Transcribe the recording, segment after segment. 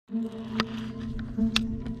There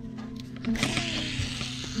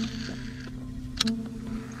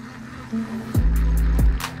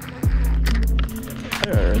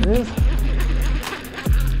it is.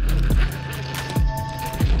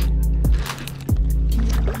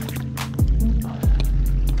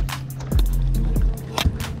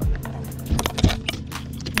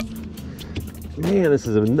 Man, this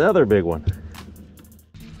is another big one.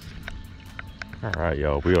 All right,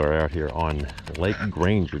 y'all, we are out here on Lake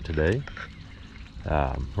Granger today.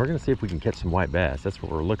 We're gonna see if we can catch some white bass. That's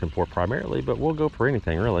what we're looking for primarily, but we'll go for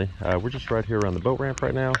anything really. We're just right here around the boat ramp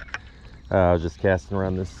right now. Just casting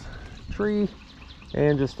around this tree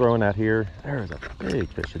and just throwing out here. There's a big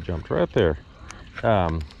fish that jumped right there.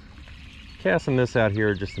 Casting this out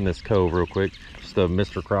here just in this cove real quick. Just a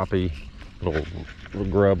Mr. Crappie little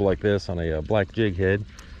grub like this on a black jig head.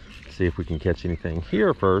 See if we can catch anything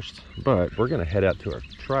here first, but we're gonna head out to our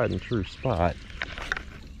tried and true spot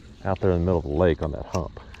out there in the middle of the lake on that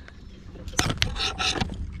hump.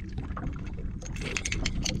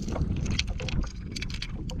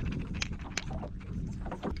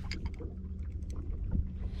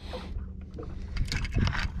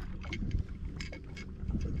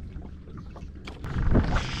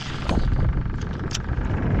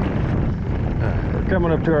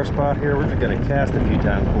 Coming up to our spot here, we're just going to cast a few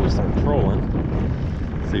times before we start trolling.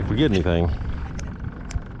 See if we get anything.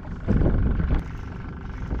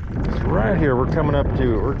 So right here, we're coming up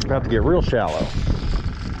to, we're about to get real shallow.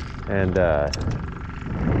 And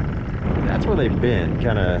that's where they've been,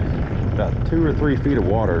 kind of about 2 or 3 feet of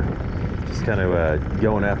water, just kind of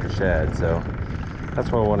going after shad. So that's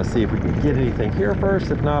why I want to see if we can get anything here first.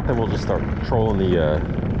 If not, then we'll just start trolling the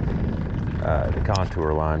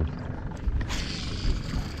contour line.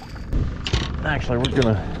 Actually, we're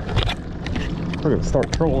gonna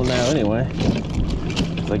start trolling now anyway.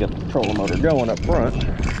 I got the trolling motor going up front,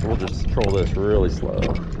 so we'll just troll this really slow.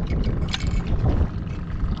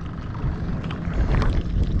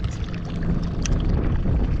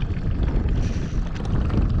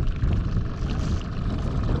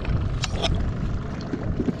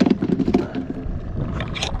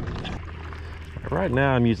 Right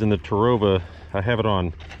now, I'm using the Terrova. I have it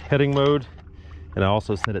on heading mode, and I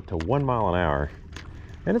also set it to 1 mile an hour,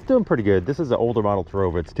 and it's doing pretty good. This is an older model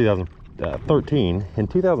Terrova. It's 2013. In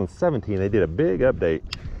 2017, they did a big update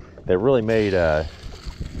that really made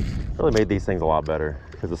these things a lot better,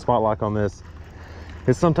 because the spot lock on this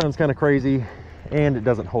is sometimes kind of crazy, and it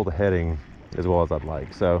doesn't hold the heading as well as I'd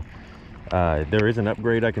like. So there is an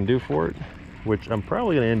upgrade I can do for it, which I'm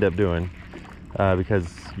probably going to end up doing,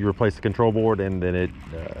 because you replace the control board, and then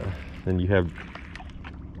then you have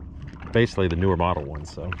basically the newer model one.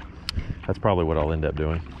 So that's probably what I'll end up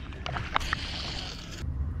doing.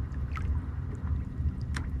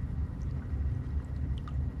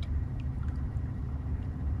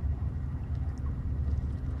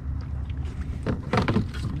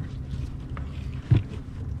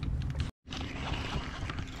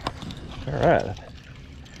 All right,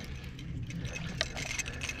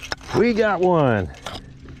 we got one.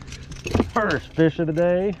 First fish of the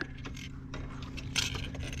day.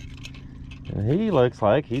 And he looks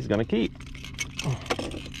like he's gonna keep.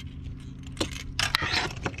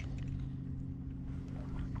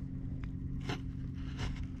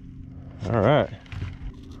 All right.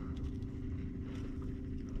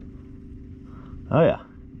 Oh yeah,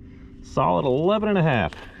 solid 11 and a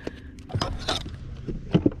half.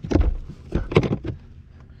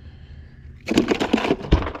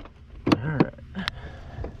 All right,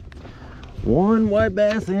 one white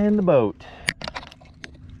bass in the boat.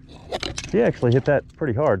 He actually hit that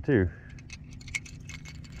pretty hard too.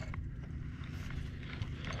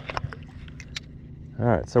 All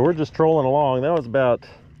right, so we're just trolling along. That was about,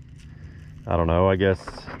 I don't know, I guess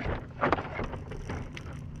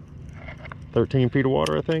 13 feet of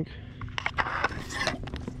water, I think.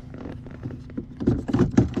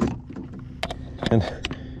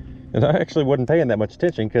 And I actually wasn't paying that much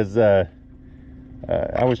attention, because I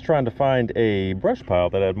was trying to find a brush pile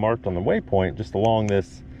that I had marked on the waypoint just along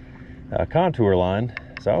this contour line.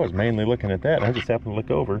 So I was mainly looking at that, and I just happened to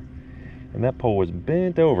look over, and that pole was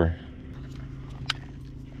bent over.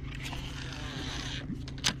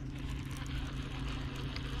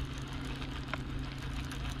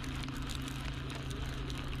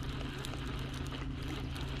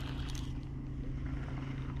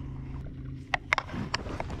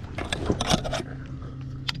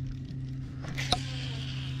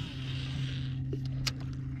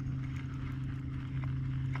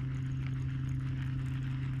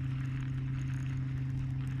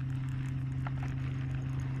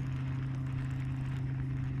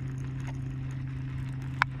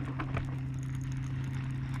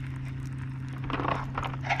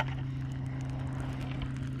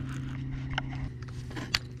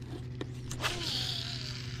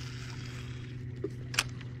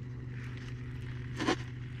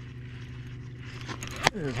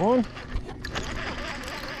 There's one.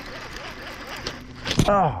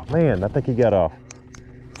 Oh man, I think he got off.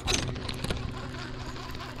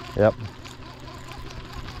 Yep.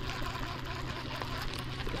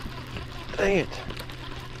 Dang it.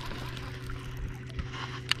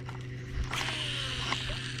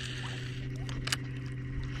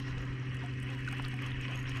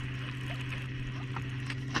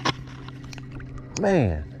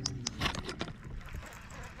 Man,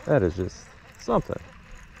 that is just something.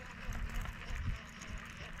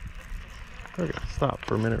 We're gonna stop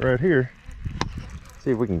for a minute right here,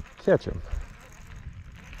 see if we can catch him.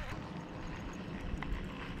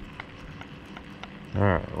 All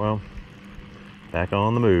right, well, back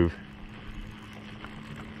on the move.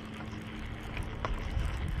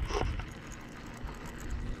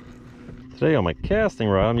 Today on my casting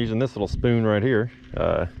rod, I'm using this little spoon right here.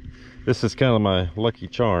 This is kind of my lucky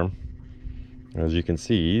charm. As you can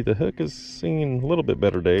see, the hook is seeing a little bit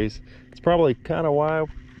better days. It's probably kind of why I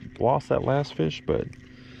lost that last fish, but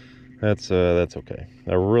that's okay.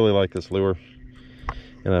 I really like this lure,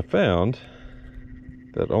 and I found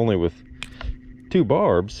that only with 2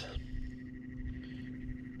 barbs,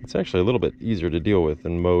 it's actually a little bit easier to deal with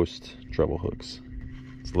than most treble hooks.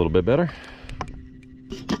 It's a little bit better.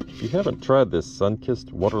 If you haven't tried this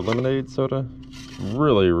sun-kissed water lemonade soda,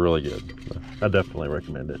 really good. I definitely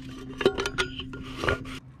recommend it.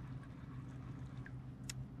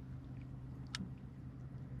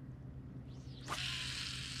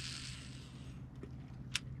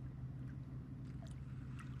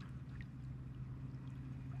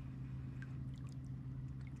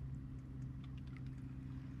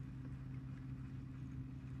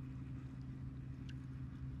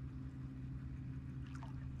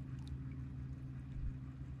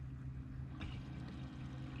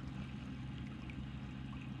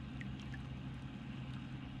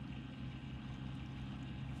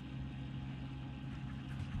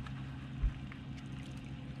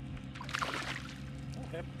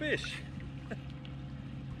 Have fish.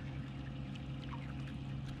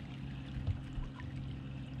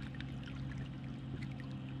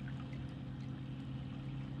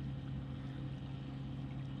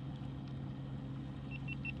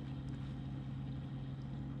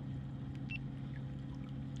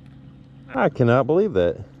 I cannot believe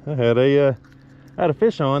that. I had a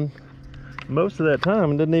fish on most of that time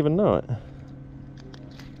and didn't even know it.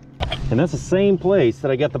 And that's the same place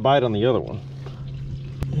that I got the bite on the other one.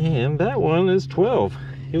 And that one is 12.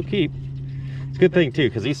 He'll keep. It's a good thing too,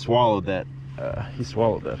 because he swallowed that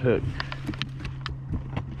hook.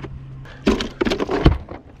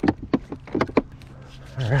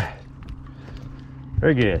 All right,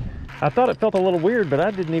 very good. I thought it felt a little weird, but I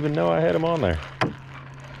didn't even know I had him on there.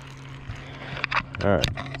 All right,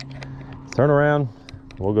 let's turn around.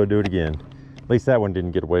 We'll go do it again. At least that one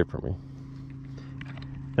didn't get away from me.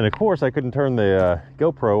 And of course, I couldn't turn the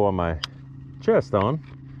GoPro on my chest on.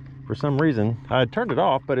 For some reason, I had turned it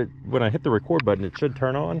off, but when I hit the record button, it should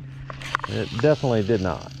turn on. And it definitely did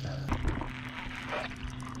not.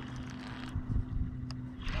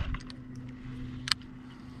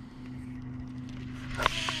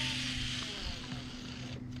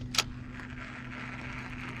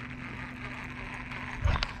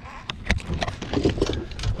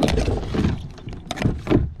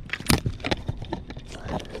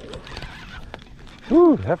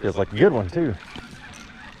 Whew, that feels like a good one too.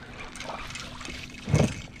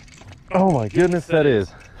 Oh my goodness, that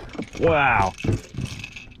is. Wow.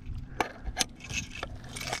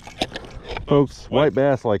 Folks, white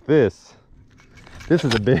bass like this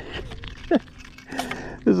is a big,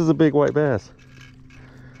 this is a big white bass.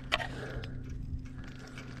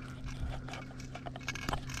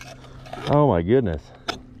 Oh my goodness.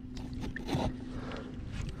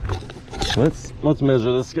 Let's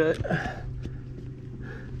measure this guy.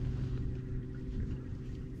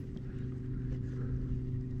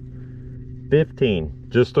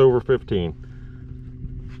 Just over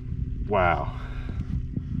 15. Wow.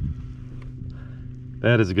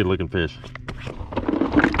 That is a good looking fish.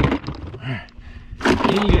 There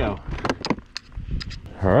you go.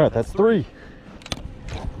 All right, that's 3.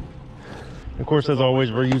 Of course, as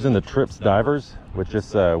always, we're using the Trips divers with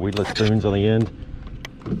just weedless spoons on the end.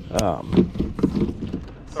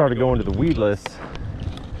 Started going to the weedless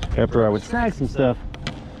after I would snag some stuff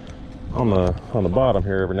on the bottom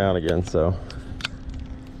here every now and again. So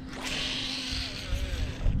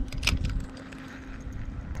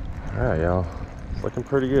all right, y'all, it's looking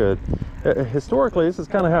pretty good. Historically, this is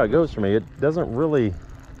kind of how it goes for me. It doesn't really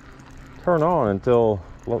turn on until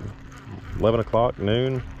 11 o'clock,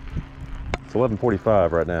 noon. It's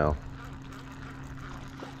 11:45 right now.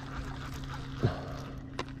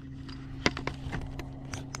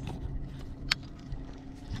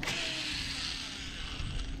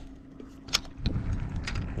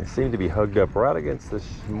 seem to be hugged up right against this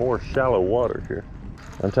more shallow water here.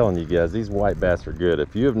 I'm telling you guys, these white bass are good.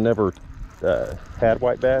 If you have never had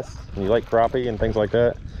white bass and you like crappie and things like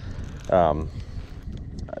that,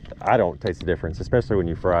 I don't taste the difference, especially when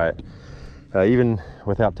you fry it. Even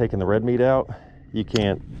without taking the red meat out, I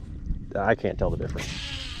can't tell the difference.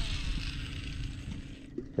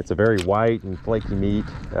 It's a very white and flaky meat,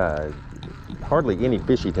 hardly any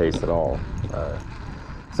fishy taste at all.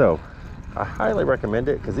 So I highly recommend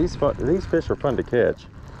it because these fish are fun to catch.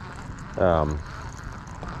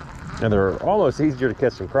 And they're almost easier to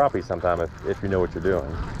catch than crappie sometimes if you know what you're doing.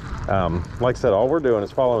 Like I said, all we're doing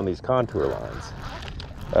is following these contour lines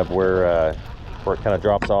of where it kind of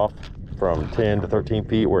drops off from 10 to 13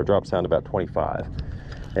 feet, where it drops down to about 25.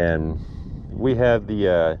 And we have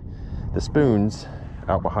the spoons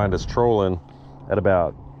out behind us trolling at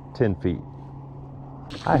about 10 feet.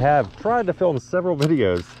 I have tried to film several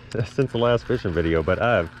videos since the last fishing video, but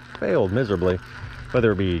I have failed miserably,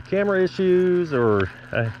 whether it be camera issues or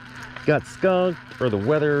I got skunked or the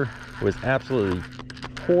weather was absolutely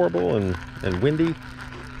horrible and windy.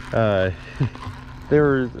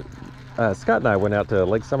 Scott and I went out to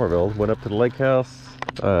Lake Somerville, went up to the lake house,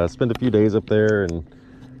 spent a few days up there, and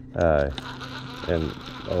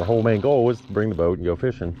our whole main goal was to bring the boat and go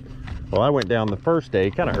fishing. Well, I went down the first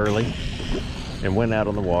day kind of early and went out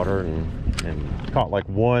on the water and caught like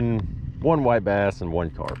one white bass and one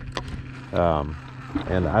carp.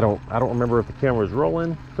 And I don't remember if the camera was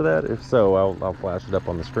rolling for that. If so, I'll flash it up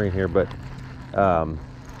on the screen here. But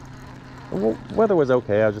weather was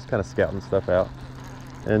okay. I was just kind of scouting stuff out.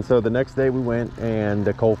 And so the next day we went, and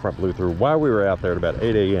the cold front blew through while we were out there at about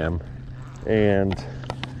 8 a.m. and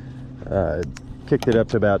kicked it up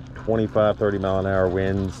to about 25-30 mile an hour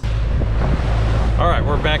winds. All right,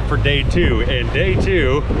 we're back for day two, and day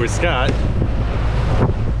two with Scott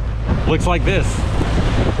looks like this.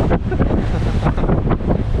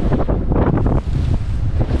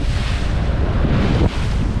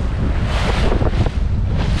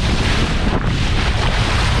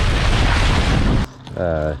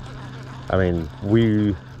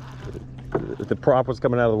 The prop was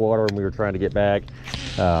coming out of the water and we were trying to get back.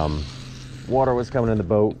 Water was coming in the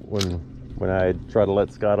boat when I tried to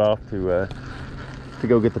let Scott off to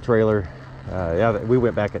go get the trailer. Yeah, we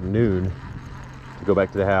went back at noon to go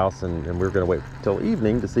back to the house, and we were going to wait till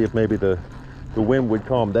evening to see if maybe the wind would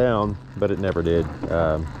calm down, but it never did.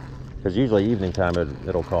 Because usually evening time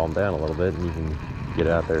it'll calm down a little bit and you can get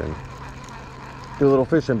out there and do a little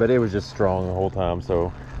fishing, but it was just strong the whole time.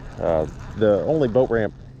 So the only boat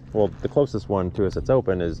ramp, well, the closest one to us that's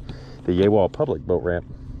open is the Yawal public boat ramp,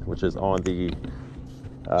 which is on the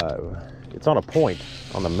it's on a point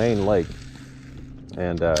on the main lake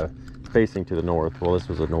and facing to the north. Well, this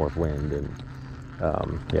was a north wind, and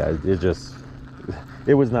yeah,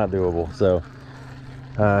 it was not doable. So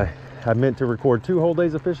I meant to record 2 whole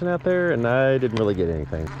days of fishing out there, and I didn't really get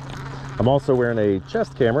anything. I'm also wearing a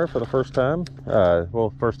chest camera for the first time.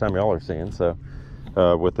 Well, first time y'all are seeing. So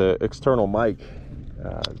with an external mic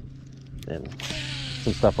and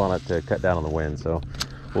some stuff on it to cut down on the wind. So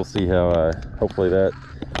we'll see how hopefully that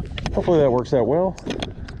works out well.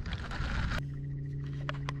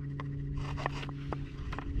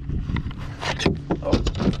 Oh.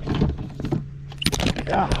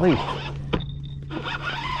 Golly.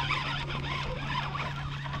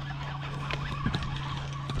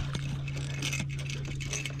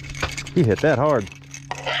 He hit that hard.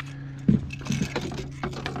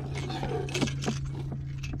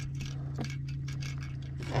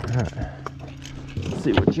 All right. Let's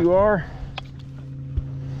see what you are.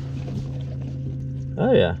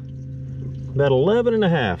 Oh yeah, about 11 and a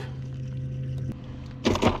half.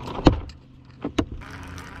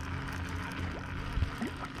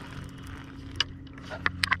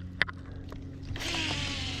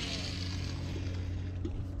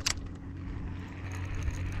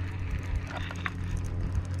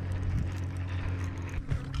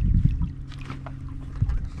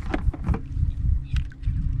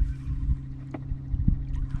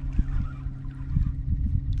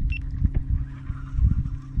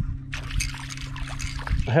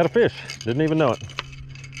 I had a fish, didn't even know it.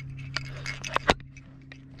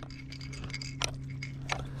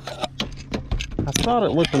 I thought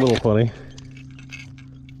it looked a little funny,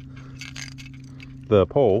 the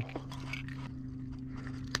pole.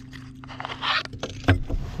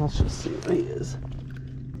 Let's just see what he is.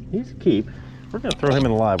 He's a keep. We're gonna throw him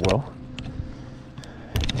in a live well.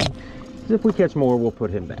 If we catch more, we'll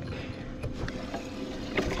put him back.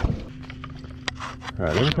 All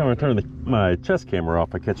right, every time I turn my chest camera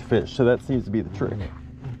off, I catch a fish, so that seems to be the trick.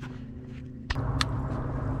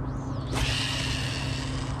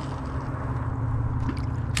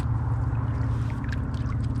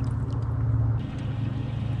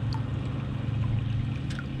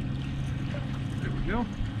 go.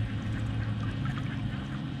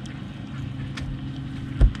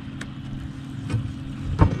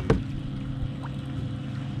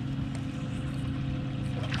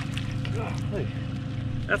 Hey,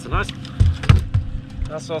 that's a nice one.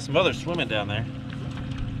 I saw some others swimming down there.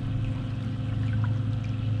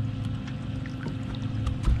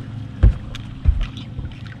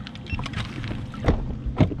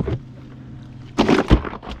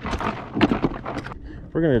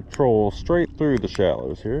 We're going to troll straight through the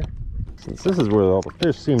shallows here. Since this is where all the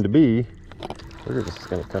fish seem to be, we're just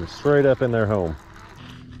going to come straight up in their home.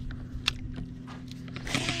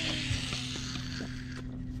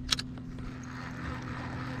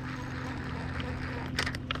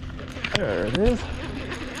 There it is.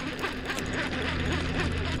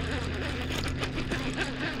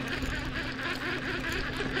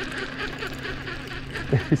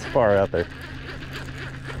 He's far out there.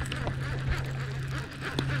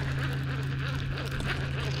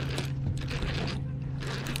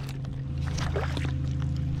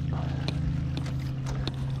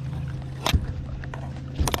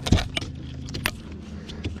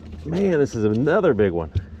 Man, this is another big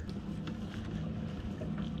one.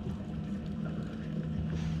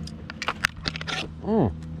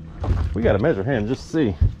 We got to measure him just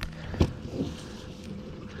to see.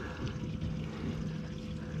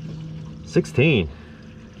 16.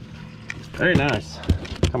 Very nice.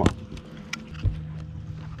 Come on.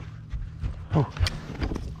 Oh.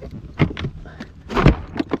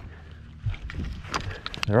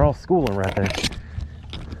 They're all schooling right there.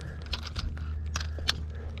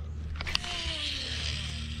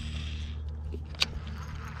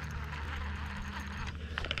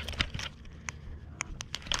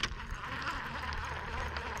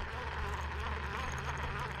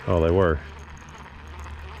 Oh, they were.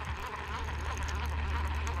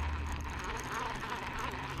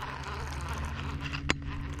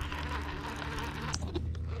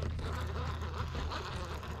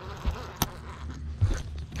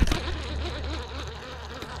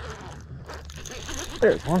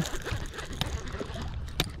 There's one.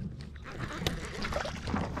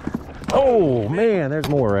 Oh man, there's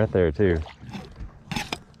more right there too.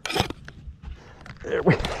 There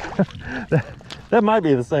we that might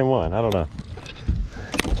be the same one. I don't know.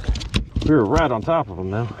 We were right on top of them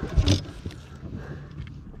now.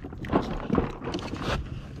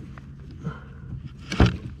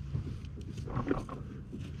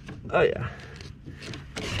 Oh yeah.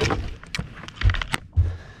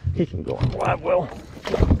 He can go on the live well.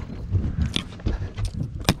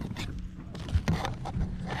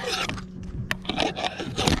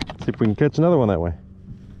 See if we can catch another one that way.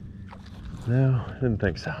 No, didn't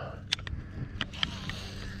think so.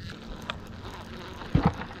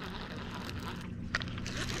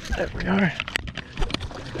 There we are.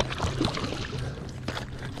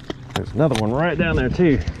 There's another one right down there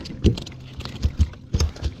too.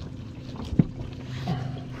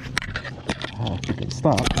 Oh, if you can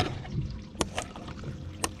stop.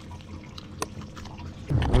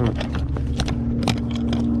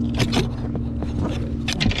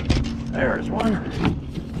 There's one.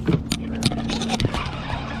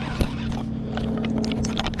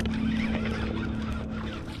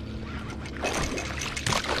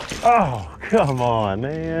 Oh, come on,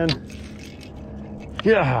 man.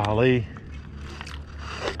 Golly.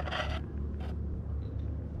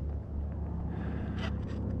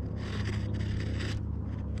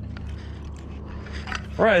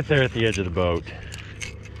 Right there at the edge of the boat.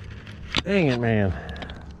 Dang it, man.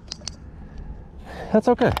 That's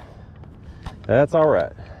okay. That's all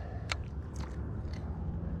right.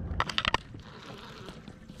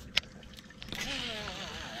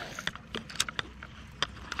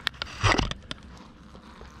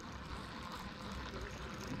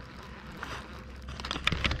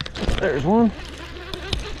 There's one.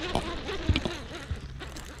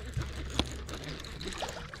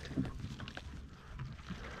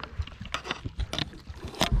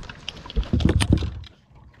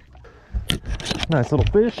 Nice little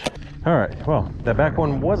fish. All right, well, that back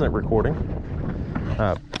one wasn't recording,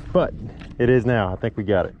 but it is now. I think we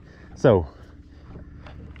got it. So,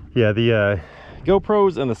 yeah, the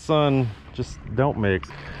GoPros and the sun just don't mix.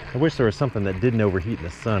 I wish there was something that didn't overheat in the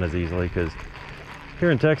sun as easily, because here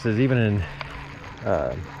in Texas, even in,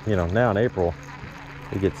 you know, now in April,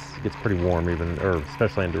 it gets pretty warm, even, or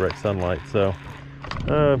especially in direct sunlight. So,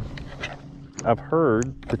 I've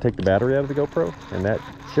heard to take the battery out of the GoPro, and that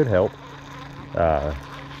should help.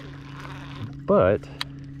 But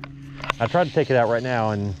I tried to take it out right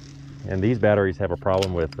now, and these batteries have a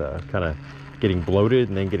problem with kind of getting bloated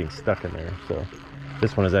and then getting stuck in there. So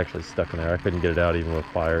this one is actually stuck in there. I couldn't get it out even with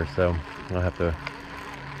fire, so I'll have to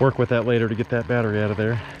work with that later to get that battery out of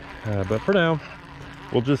there. But for now,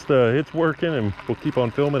 we'll just, it's working and we'll keep on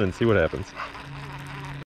filming and see what happens.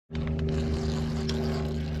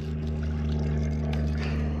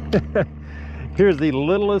 Here's the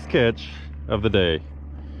littlest catch of the day.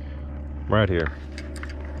 Right here.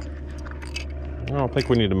 I don't think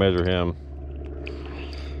we need to measure him.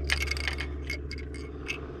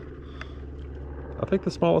 I think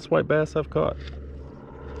the smallest white bass I've caught.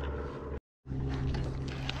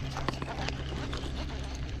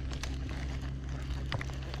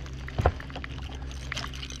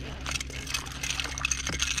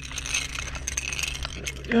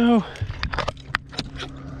 Go.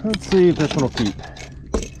 Let's see if this one will keep.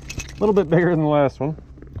 A little bit bigger than the last one.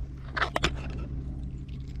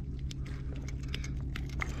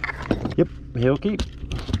 Yep, he'll keep.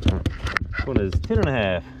 This one is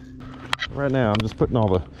 10.5. Right now I'm just putting all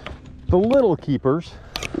the little keepers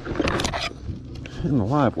in the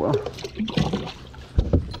live well.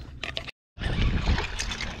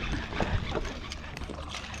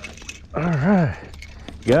 All right,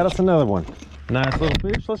 got us another one. Nice little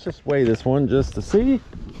fish. Let's just weigh this one just to see,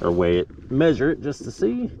 or weigh it, measure it just to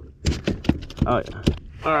see. Oh yeah.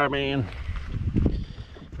 All right, man.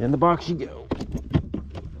 In the box you go.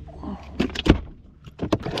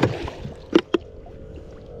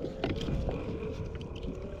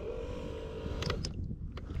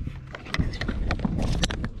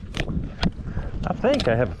 I think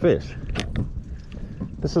I have a fish.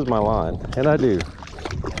 This is my line, and I do.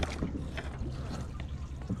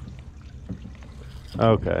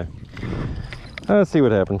 Okay, let's see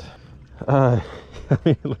what happened. I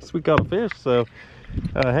mean, at least we caught a fish, so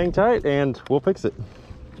hang tight and we'll fix it.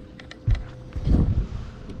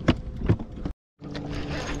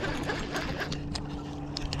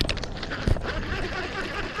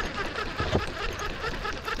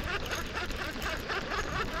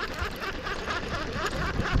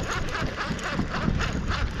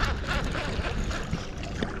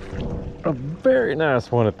 A very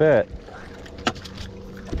nice one at that.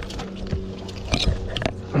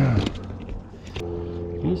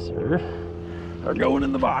 You, sir, are going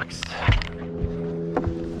in the box.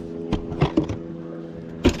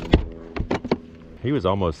 He was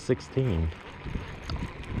almost 16.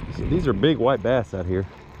 So these are big white bass out here.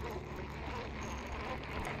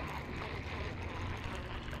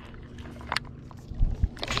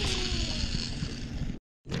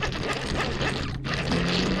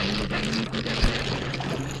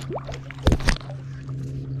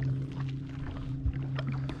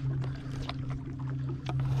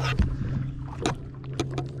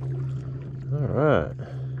 Alright.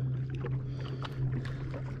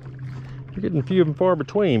 We're getting few and far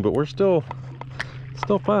between, but we're still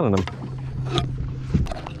finding them.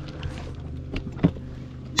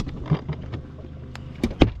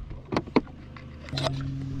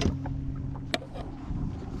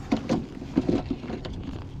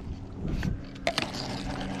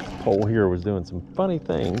 Pole here was doing some funny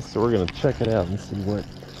things, so we're gonna check it out and see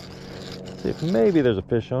if maybe there's a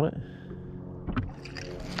fish on it.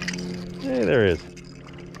 Hey, there is.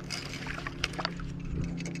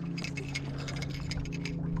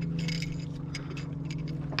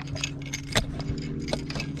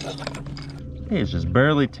 He's just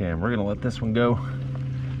barely 10. We're gonna let this one go.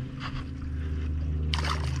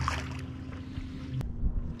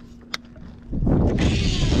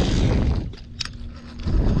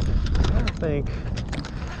 I think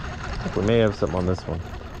we may have something on this one.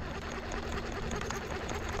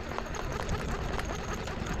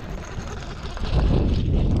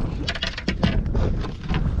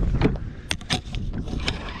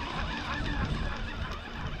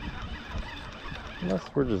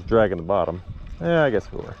 Unless we're just dragging the bottom. Yeah, I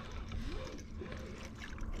guess we were.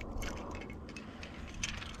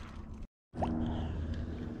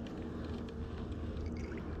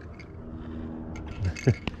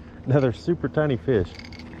 Another super tiny fish.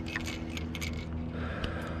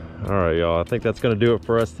 All right, y'all, I think that's gonna do it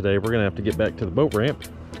for us today. We're gonna have to get back to the boat ramp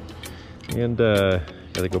and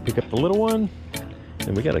gotta go pick up the little one,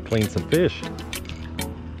 and we gotta clean some fish.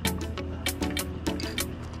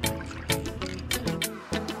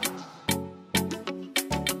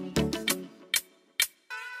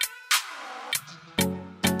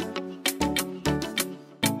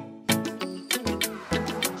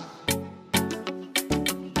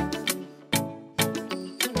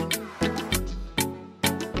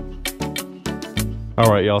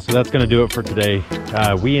 All right, y'all, so that's gonna do it for today.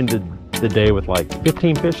 We ended the day with like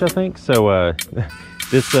 15 fish, I think. So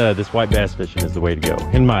this white bass fishing is the way to go,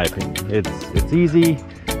 in my opinion. It's easy,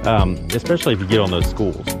 especially if you get on those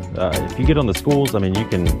schools. If you get on the schools, I mean, you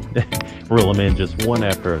can, reel them in just one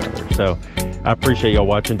after another. So I appreciate y'all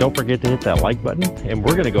watching. Don't forget to hit that like button, and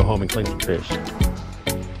we're gonna go home and clean some fish.